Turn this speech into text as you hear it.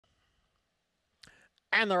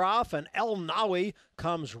And they're off, and El Nawi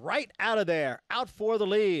comes right out of there, out for the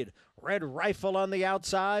lead. Red Rifle on the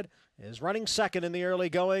outside is running second in the early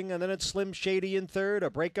going, and then it's Slim Shady in third. A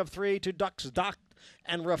break of 3 to Ducks Dock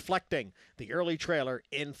and Reflecting, the early trailer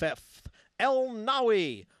in fifth. El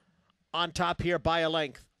Nawi on top here by a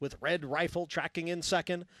length, with Red Rifle tracking in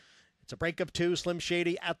second. It's a break of 2, Slim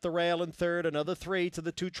Shady at the rail in third. Another 3 to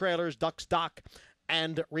the 2 trailers, Ducks Dock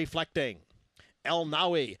and Reflecting. El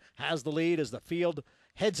Nawi has the lead as the field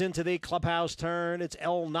heads into the clubhouse turn. It's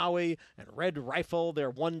El Nawi and Red Rifle.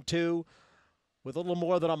 They're 1-2 with a little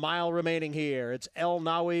more than a mile remaining here. It's El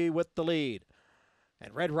Nawi with the lead.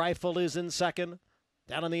 And Red Rifle is in second.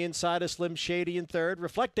 Down on the inside is Slim Shady in third.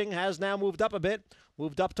 Reflecting has now moved up a bit.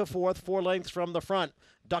 Moved up to fourth, 4 lengths from the front.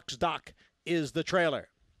 Ducks Dock is the trailer.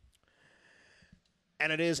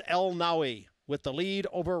 And it is El Nawi with the lead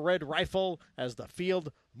over Red Rifle as the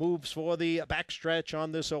field moves for the backstretch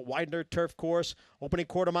on this Widener turf course. Opening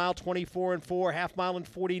quarter mile, 24-4, half mile and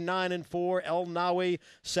 49-4. El Nawi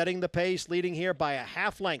setting the pace, leading here by a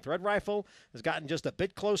half length. Red Rifle has gotten just a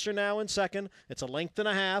bit closer now in second. It's a length and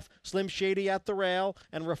a half. Slim Shady at the rail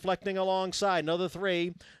and Reflecting alongside. Another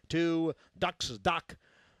 3 to Ducks Dock,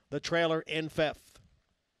 the trailer in fifth.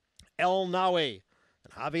 El Nawi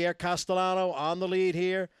and Javier Castellano on the lead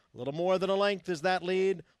here. A little more than a length is that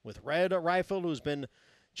lead, with Red Rifle, who's been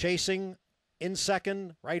chasing in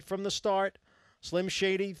second right from the start. Slim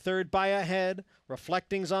Shady third by a head.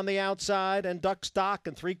 Reflecting's on the outside, and Ducks Dock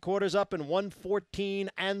and 3/4 up in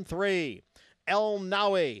 1:14-3. El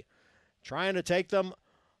Nawi trying to take them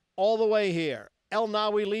all the way here. El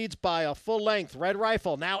Nawi leads by a full length. Red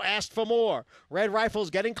Rifle now asked for more. Red Rifle's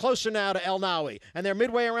getting closer now to El Nawi, and they're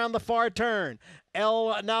midway around the far turn. El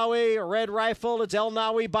Nawi, Red Rifle. It's El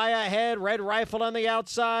Nawi by a head. Red Rifle on the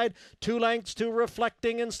outside. 2 lengths to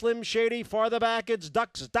Reflecting and Slim Shady. Farther back, it's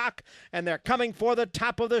Ducks Dock, and they're coming for the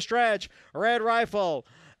top of the stretch. Red Rifle,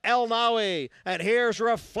 El Nawi, and here's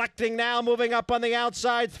Reflecting now moving up on the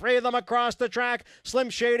outside. 3 of them across the track. Slim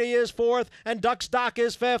Shady is fourth, and Ducks Dock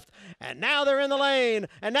is fifth. And now they're in the lane,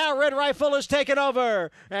 and now Red Rifle is taken over,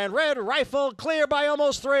 and Red Rifle clear by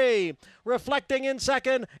almost 3. Reflecting in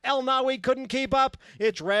second. El Nawi couldn't keep up.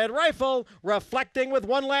 It's Red Rifle. Reflecting with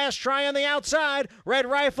one last try on the outside. Red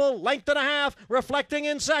Rifle, length and a half. Reflecting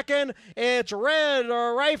in second. It's Red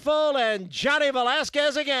Rifle and Johnny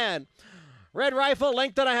Velasquez again. Red Rifle,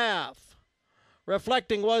 length and a half.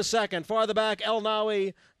 Reflecting was second. Farther back, El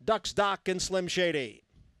Nawi, Ducks Dock, and Slim Shady.